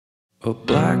A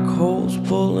black hole's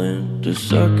pulling to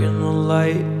suck in the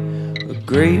light. A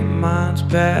great mind's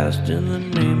passed in the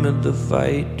name of the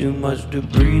fight. Too much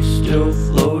debris still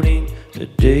floating, a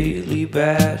daily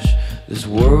bash. This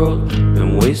world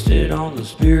been wasted on the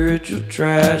spiritual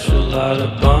trash. A lot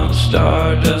of bunk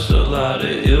stardust, a lot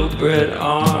of ill-bred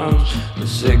arms, the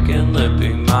sick and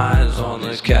limping minds on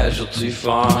this casualty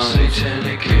farm.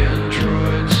 Satanic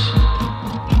androids.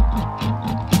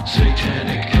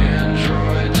 Satanic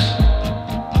androids.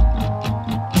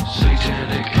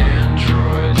 Satanic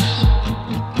androids.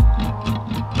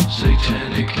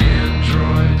 Satanic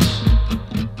androids.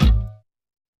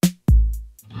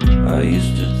 I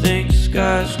used to think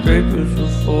skyscrapers were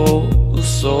full of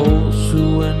souls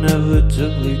who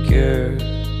inevitably cared.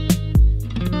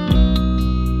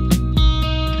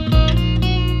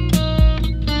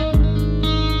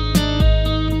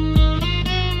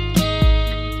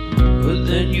 But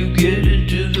then you get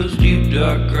into those deep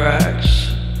dark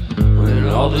cracks when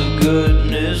all the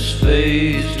goodness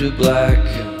fades to black,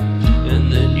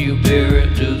 and then you peer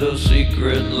into those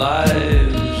secret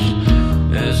lives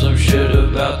and some shit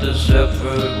about the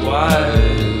Stepford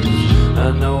wives.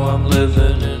 I know I'm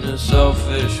living in a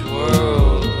selfish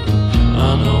world.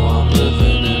 I know I'm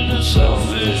living in a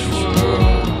selfish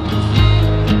world.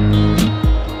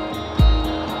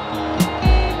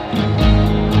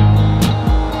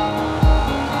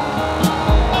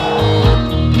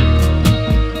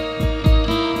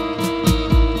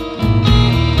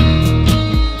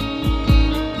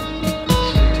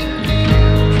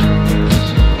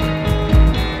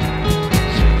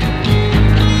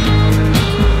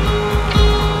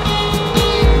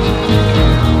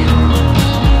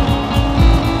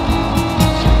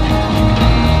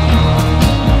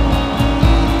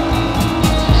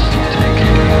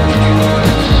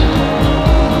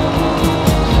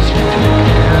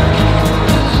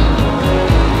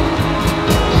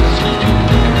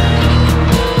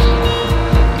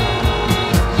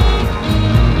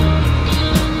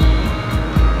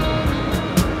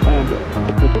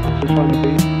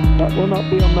 That will not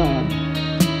be a man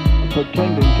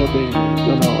pretending to be,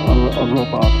 a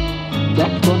robot.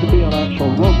 That's going to be an actual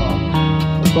robot.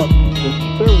 But the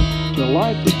spirit, the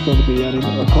life that's going to be in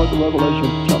him, according to Revelation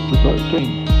chapter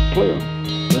 13, clear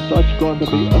that that's going to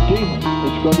be a demon.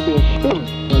 It's going to be a spirit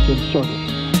that's inserted.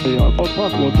 The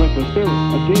prophet will take the spirit,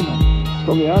 a demon,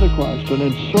 from the Antichrist and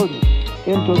insert it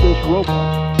into this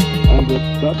robot, and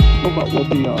that robot will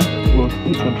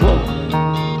be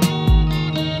controlled.